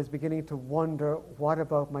I was beginning to wonder, what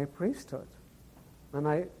about my priesthood? And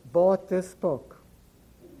I bought this book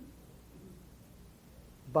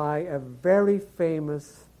by a very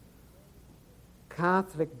famous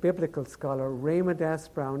Catholic biblical scholar, Raymond S.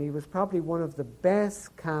 Brown. He was probably one of the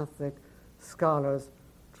best Catholic scholars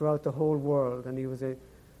throughout the whole world, and he was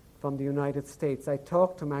from the United States. I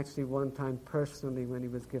talked to him actually one time personally when he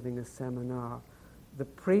was giving a seminar. The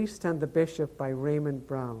Priest and the Bishop by Raymond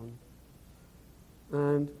Brown.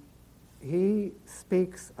 And he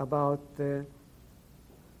speaks about the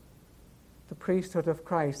the priesthood of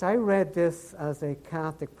Christ. I read this as a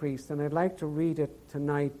Catholic priest, and I'd like to read it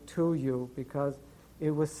tonight to you because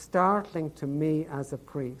it was startling to me as a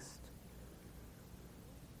priest.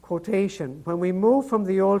 Quotation, when we move from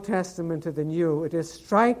the Old Testament to the New, it is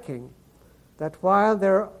striking that while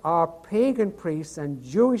there are pagan priests and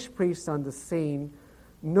Jewish priests on the scene,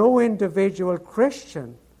 no individual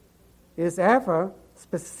Christian is ever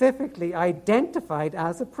specifically identified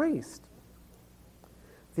as a priest.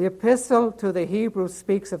 The epistle to the Hebrews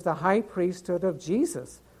speaks of the high priesthood of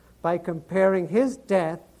Jesus by comparing his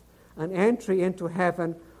death and entry into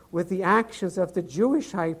heaven with the actions of the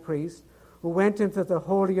Jewish high priest who went into the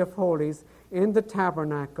Holy of Holies in the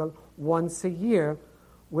tabernacle once a year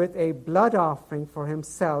with a blood offering for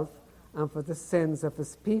himself and for the sins of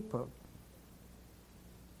his people.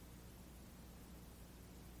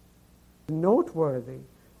 Noteworthy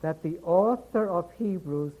that the author of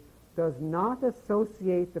Hebrews does not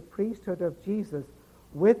associate the priesthood of Jesus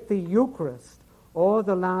with the Eucharist or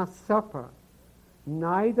the Last Supper.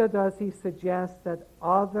 Neither does he suggest that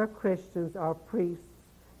other Christians are priests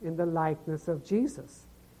in the likeness of Jesus.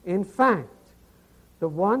 In fact, the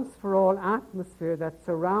once-for-all atmosphere that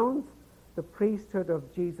surrounds the priesthood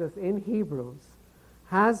of Jesus in Hebrews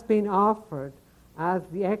has been offered as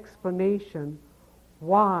the explanation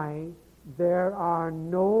why there are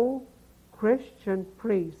no Christian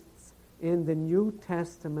priests in the New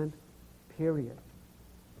Testament period.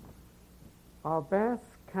 Our best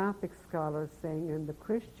Catholic scholars saying in the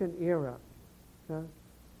Christian era, there are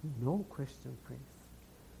no Christian priests.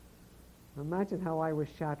 Imagine how I was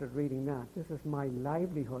shattered reading that. This is my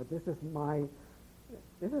livelihood. This is my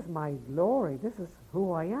glory. This is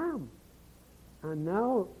who I am. And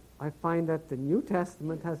now I find that the New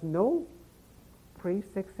Testament has no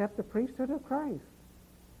priests except the priesthood of Christ.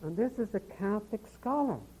 And this is a Catholic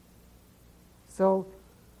scholar. So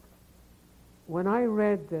when I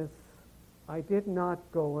read this, I did not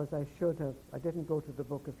go as I should have. I didn't go to the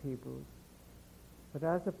book of Hebrews. But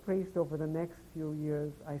as a priest over the next few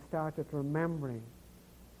years, I started remembering.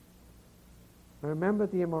 I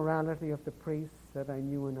remembered the immorality of the priests that I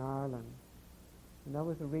knew in Ireland. And that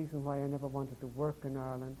was the reason why I never wanted to work in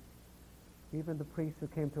Ireland. Even the priests who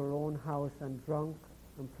came to our own house and drunk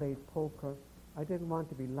and played poker, I didn't want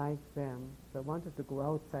to be like them. So I wanted to go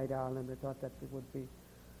outside Ireland. I thought that it would be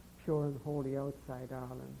pure and holy outside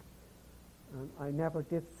Ireland. And I never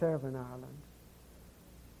did serve in Ireland.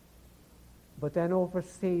 But then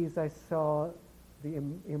overseas I saw the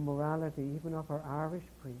immorality even of our Irish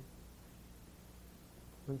priests.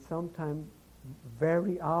 And sometimes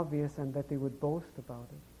very obvious, and that they would boast about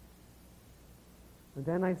it. And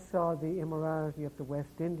then I saw the immorality of the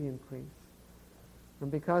West Indian priests.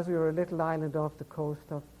 And because we were a little island off the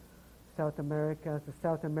coast of South America, as the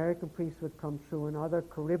South American priests would come through and other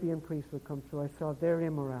Caribbean priests would come through, I saw their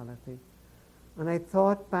immorality. And I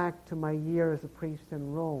thought back to my year as a priest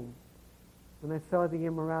in Rome. And I saw the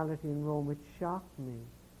immorality in Rome, which shocked me.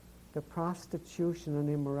 The prostitution and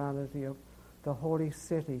immorality of the holy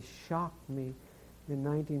city shocked me in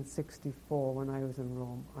 1964 when I was in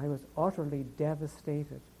Rome. I was utterly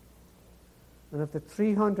devastated. And of the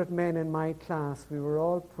 300 men in my class, we were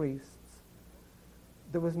all priests.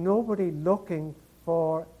 There was nobody looking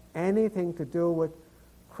for anything to do with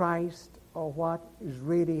Christ or what is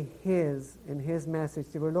really his in his message.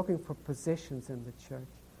 They were looking for positions in the church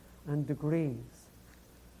and degrees.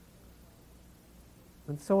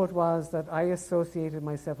 And so it was that I associated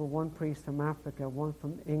myself with one priest from Africa, one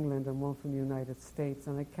from England, and one from the United States.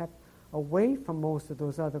 And I kept away from most of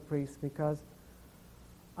those other priests because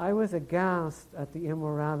I was aghast at the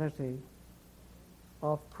immorality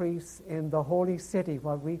of priests in the holy city,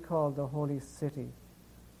 what we call the holy city,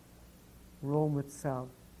 Rome itself.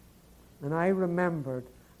 And I remembered,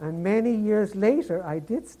 and many years later, I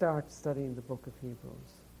did start studying the book of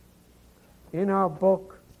Hebrews. In our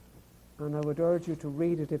book, and I would urge you to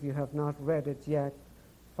read it if you have not read it yet,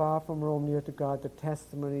 Far from Rome, Near to God, the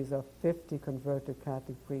testimonies of 50 converted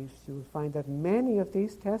Catholic priests, you will find that many of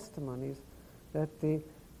these testimonies that the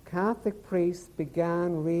Catholic priests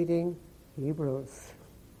began reading Hebrews.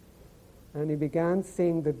 And he began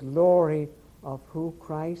seeing the glory of who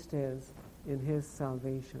Christ is in his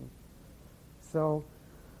salvation. So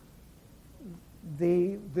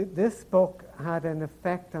this book had an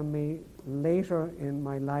effect on me later in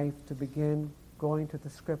my life to begin going to the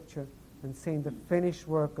Scripture and seeing the finished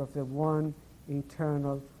work of the one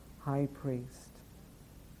eternal high priest.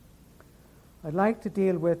 I'd like to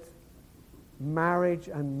deal with marriage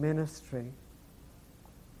and ministry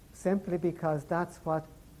simply because that's what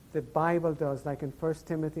the Bible does. Like in 1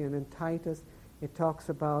 Timothy and in Titus, it talks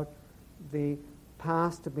about the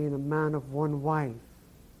pastor being a man of one wife.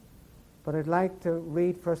 But I'd like to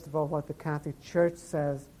read, first of all, what the Catholic Church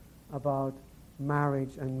says about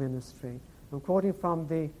marriage and ministry. I'm quoting from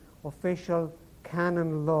the official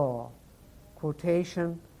canon law.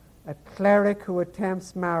 Quotation, "A cleric who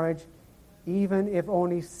attempts marriage, even if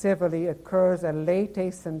only civilly, occurs a late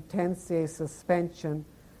sententiae suspension,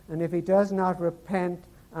 and if he does not repent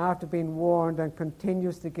after being warned and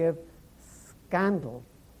continues to give scandal,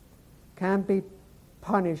 can be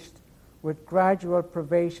punished with gradual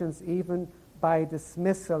privations, even by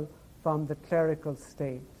dismissal from the clerical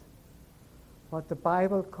state." What the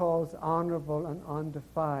Bible calls honorable and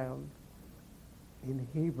undefiled, in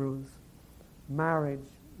Hebrews, marriage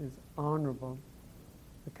is honorable.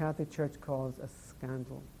 The Catholic Church calls a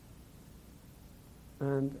scandal.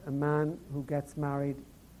 And a man who gets married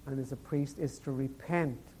and is a priest is to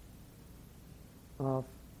repent of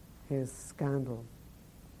his scandal.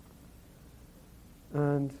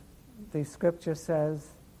 And the scripture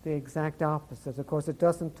says the exact opposite. Of course, it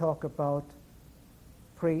doesn't talk about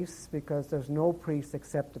priests because there's no priest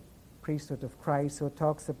except the priesthood of Christ, so it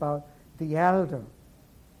talks about the elder.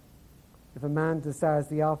 If a man desires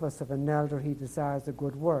the office of an elder, he desires a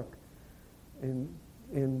good work. In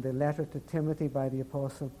the letter to Timothy by the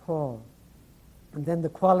Apostle Paul. And then the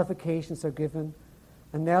qualifications are given.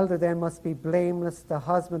 An elder then must be blameless, the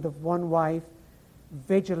husband of one wife,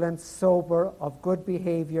 vigilant, sober, of good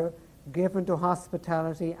behavior, given to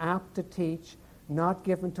hospitality, apt to teach, not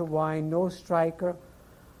given to wine, no striker,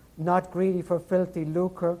 not greedy for filthy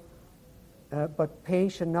lucre, but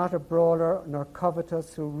patient, not a brawler, nor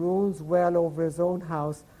covetous, who rules well over his own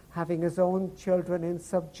house, having his own children in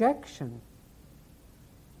subjection.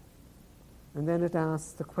 And then it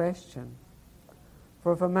asks the question,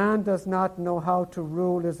 for if a man does not know how to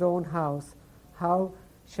rule his own house, how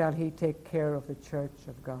shall he take care of the church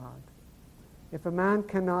of God? If a man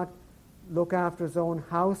cannot look after his own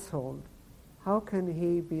household, how can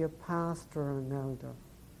he be a pastor or an elder?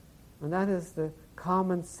 And that is the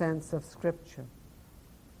common sense of Scripture.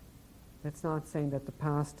 It's not saying that the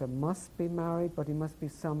pastor must be married, but he must be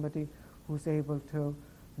somebody who's able to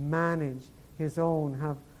manage his own,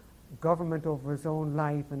 have government over his own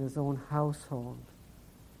life and his own household.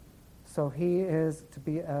 So he is to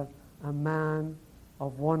be a man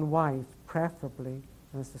of one wife, preferably,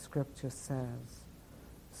 as the Scripture says.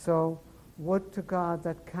 So would to God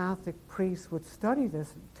that Catholic priests would study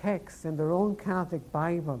this text in their own Catholic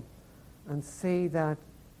Bible and see that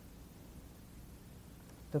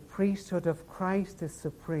the priesthood of Christ is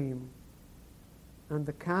supreme, and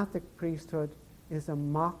the Catholic priesthood is a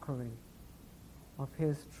mockery of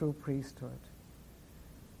his true priesthood.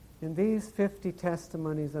 In these 50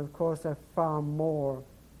 testimonies, and of course there are far more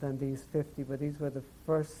than these 50, but these were the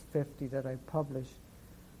first 50 that I published,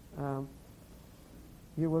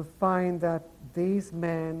 you will find that these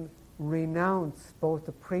men renounce both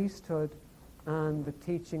the priesthood and the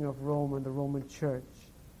teaching of Rome and the Roman Church.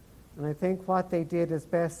 And I think what they did is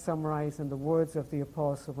best summarized in the words of the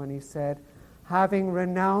Apostle when he said, having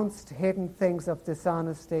renounced hidden things of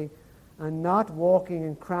dishonesty and not walking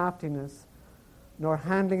in craftiness, nor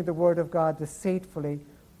handling the word of God deceitfully,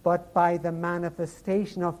 but by the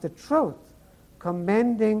manifestation of the truth,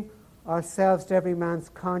 commending ourselves to every man's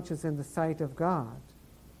conscience in the sight of God.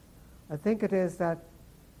 I think it is that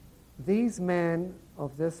these men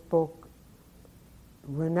of this book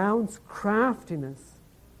renounce craftiness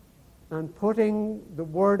and putting the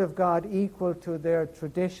word of God equal to their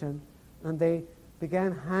tradition, and they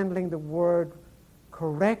began handling the word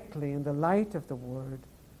correctly in the light of the word,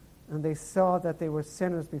 and they saw that they were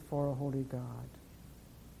sinners before a holy God,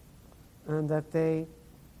 and that they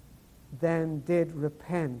then did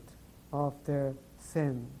repent of their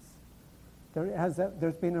sins.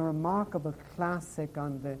 There's been a remarkable classic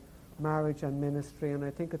on the marriage and ministry, and I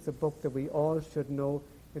think it's a book that we all should know.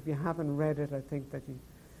 If you haven't read it, I think that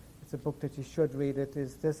it's a book that you should read. It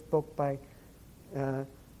is this book by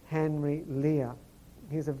Henry Leah.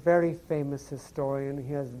 He's a very famous historian.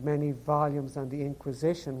 He has many volumes on the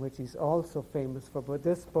Inquisition, which he's also famous for. But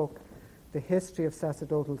this book, The History of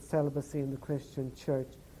Sacerdotal Celibacy in the Christian Church,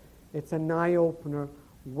 it's an eye-opener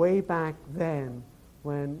way back then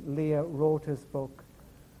when Leah wrote his book.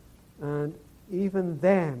 And even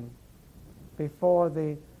then, before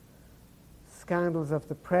the scandals of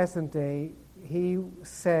the present day, he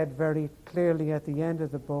said very clearly at the end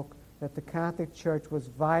of the book that the Catholic Church was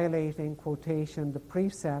violating, quotation, the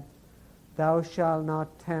precept, thou shalt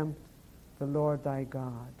not tempt the Lord thy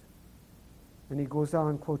God. And he goes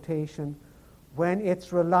on, quotation, when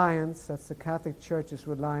its reliance, that's the Catholic Church's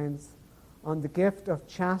reliance, on the gift of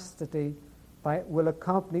chastity will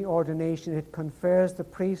accompany ordination. It confers the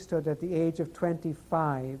priesthood at the age of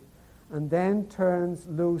 25 and then turns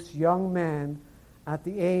loose young men at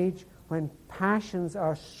the age when passions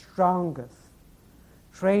are strongest.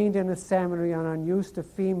 Trained in a seminary and unused to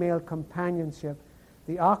female companionship,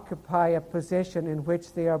 they occupy a position in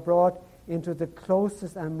which they are brought into the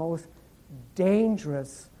closest and most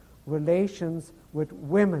dangerous relations with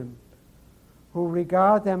women who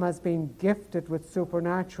regard them as being gifted with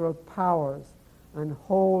supernatural powers and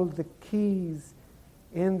hold the keys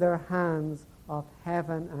in their hands of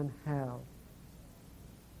heaven and hell.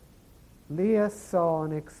 Leah saw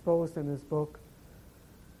and exposed in his book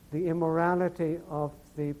the immorality of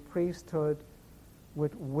the priesthood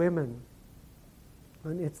with women.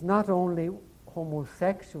 And it's not only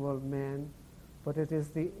homosexual men, but it is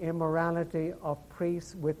the immorality of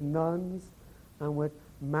priests with nuns and with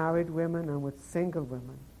married women and with single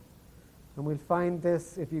women. And we'll find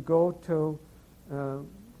this if you go to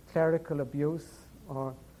clerical abuse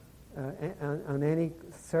or on any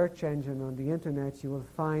search engine on the internet, you will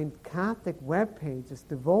find Catholic web pages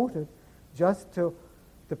devoted just to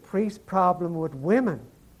the priest problem with women,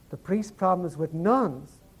 the priest problems with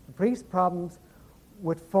nuns, the priest problems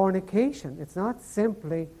with fornication. It's not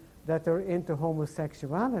simply that they're into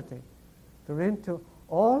homosexuality. They're into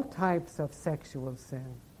all types of sexual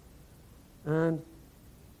sin. And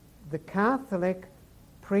the Catholic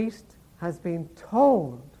priest has been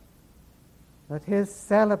told that his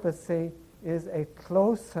celibacy is a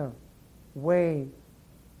closer way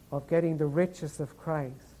of getting the riches of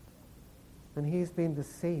Christ. And he's been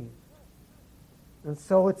deceived. And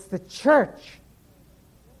so it's the church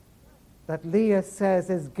that Leah says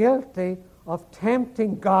is guilty of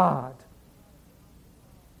tempting God,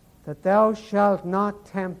 that thou shalt not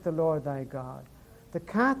tempt the Lord thy God. The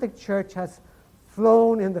Catholic Church has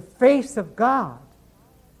flown in the face of God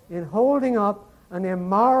in holding up an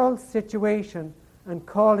immoral situation and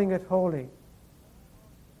calling it holy,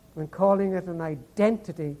 and calling it an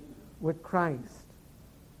identity with Christ.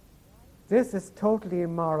 This is totally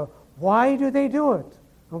immoral. Why do they do it?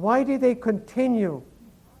 And why do they continue?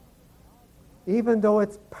 Even though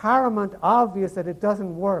it's paramount obvious that it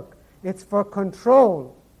doesn't work. It's for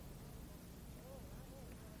control.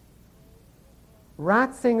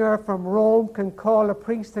 Ratzinger from Rome can call a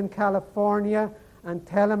priest in California and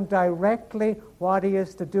tell him directly what he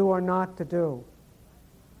is to do or not to do.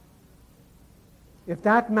 If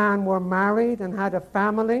that man were married and had a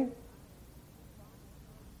family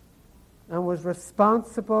and was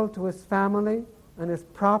responsible to his family and his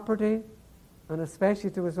property and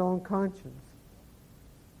especially to his own conscience,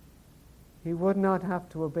 he would not have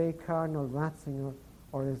to obey Cardinal Ratzinger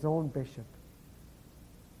or his own bishop.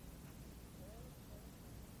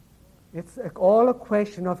 It's all a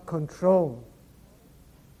question of control.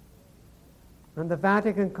 And the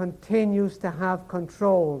Vatican continues to have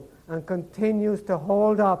control and continues to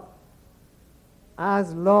hold up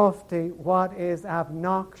as lofty what is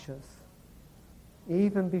obnoxious,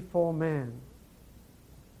 even before man.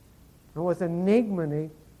 It was an ignominy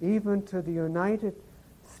even to the United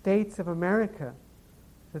States of America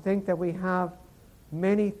to think that we have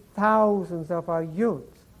many thousands of our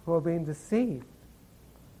youth who are being deceived.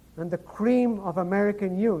 And the cream of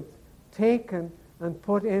American youth taken and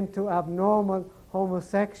put into abnormal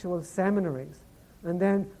homosexual seminaries and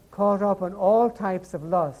then caught up in all types of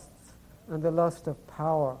lusts and the lust of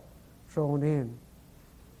power thrown in.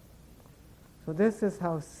 So this is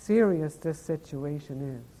how serious this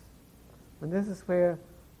situation is. And this is where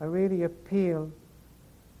I really appeal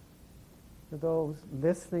to those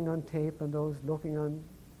listening on tape and those looking on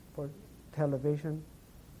for television.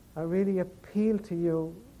 I really appeal to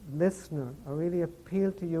you, listener. I really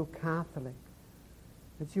appeal to you, Catholic,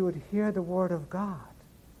 that you would hear the word of God.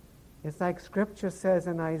 It's like Scripture says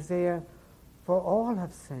in Isaiah, for all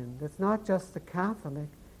have sinned. It's not just the Catholic.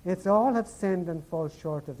 It's all have sinned and fall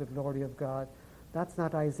short of the glory of God. That's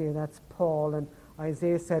not Isaiah, that's Paul. And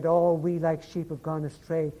Isaiah said, all we like sheep have gone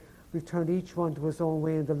astray. We've turned each one to his own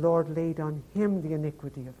way, and the Lord laid on him the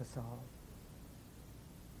iniquity of us all.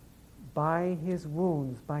 By his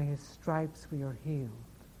wounds, by his stripes we are healed.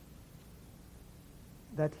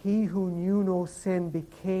 That he who knew no sin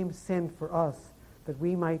became sin for us, that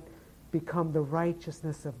we might become the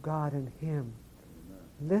righteousness of God in him.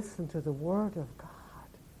 Amen. Listen to the word of God.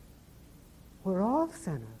 We're all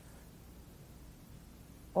sinners.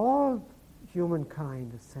 All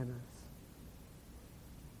humankind is sinners.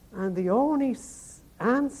 And the only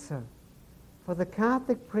answer for the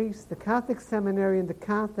Catholic priest, the Catholic seminarian, the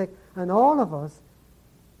Catholic, and all of us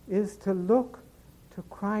is to look to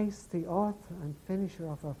Christ, the author and finisher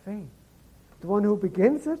of our faith. The one who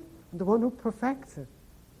begins it and the one who perfects it.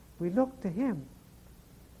 We look to him.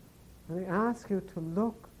 And I ask you to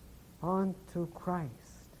look onto Christ.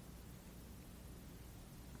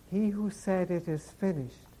 He who said it is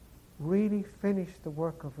finished really finished the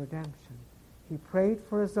work of redemption. He prayed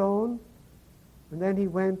for his own, and then he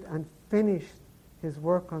went and finished his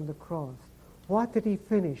work on the cross. What did he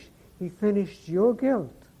finish? He finished your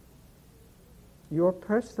guilt, your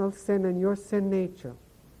personal sin and your sin nature.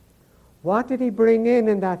 What did he bring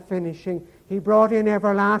in that finishing? He brought in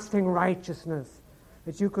everlasting righteousness,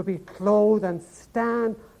 that you could be clothed and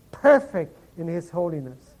stand perfect in his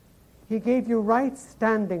holiness. He gave you right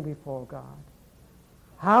standing before God.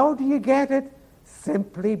 How do you get it?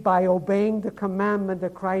 Simply by obeying the commandment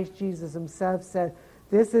that Christ Jesus himself said,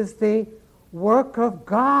 this is the work of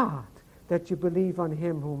God, that you believe on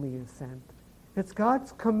him whom he has sent. It's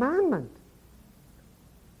God's commandment.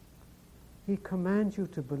 He commands you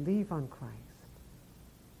to believe on Christ.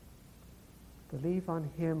 Believe on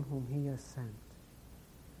him whom he has sent.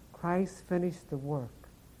 Christ finished the work.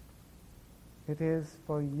 It is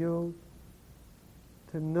for you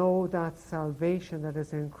to know that salvation that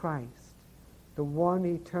is in Christ, the one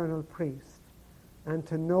eternal priest, and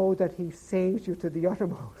to know that he saves you to the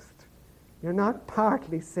uttermost. You're not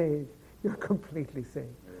partly saved, you're completely saved.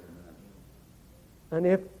 And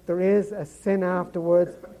if there is a sin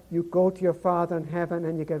afterwards, you go to your Father in heaven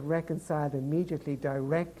and you get reconciled immediately,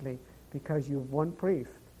 directly, because you have one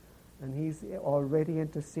priest. And he's already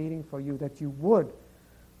interceding for you that you would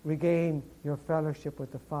regain your fellowship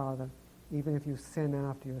with the Father, even if you sin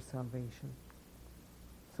after your salvation.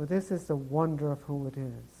 So this is the wonder of who it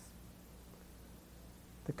is.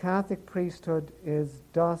 The Catholic priesthood is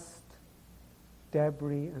dust,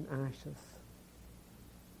 debris, and ashes.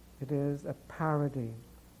 It is a parody.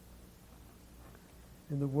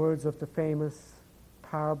 In the words of the famous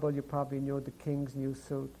parable, you probably know, the king's new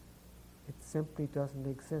suit. It simply doesn't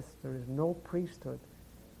exist. There is no priesthood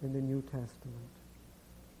in the New Testament.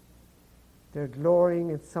 They're glorying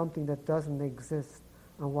in something that doesn't exist.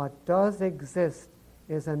 And what does exist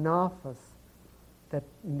is an office that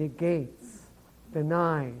negates,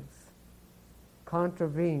 denies,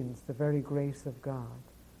 contravenes the very grace of God,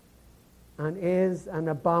 and is an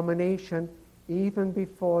abomination even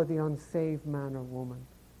before the unsaved man or woman,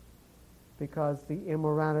 because the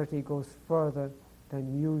immorality goes further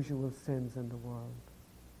than usual sins in the world.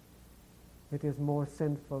 It is more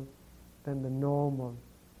sinful than the normal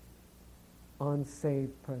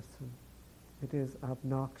unsaved person. It is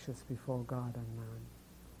obnoxious before God and man.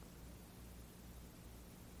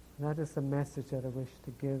 And that is the message that I wish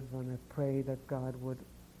to give, and I pray that God would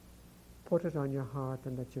put it on your heart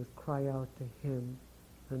and that you'd cry out to him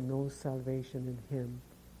and know salvation in him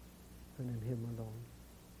and in him alone.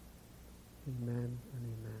 Amen and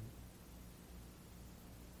amen.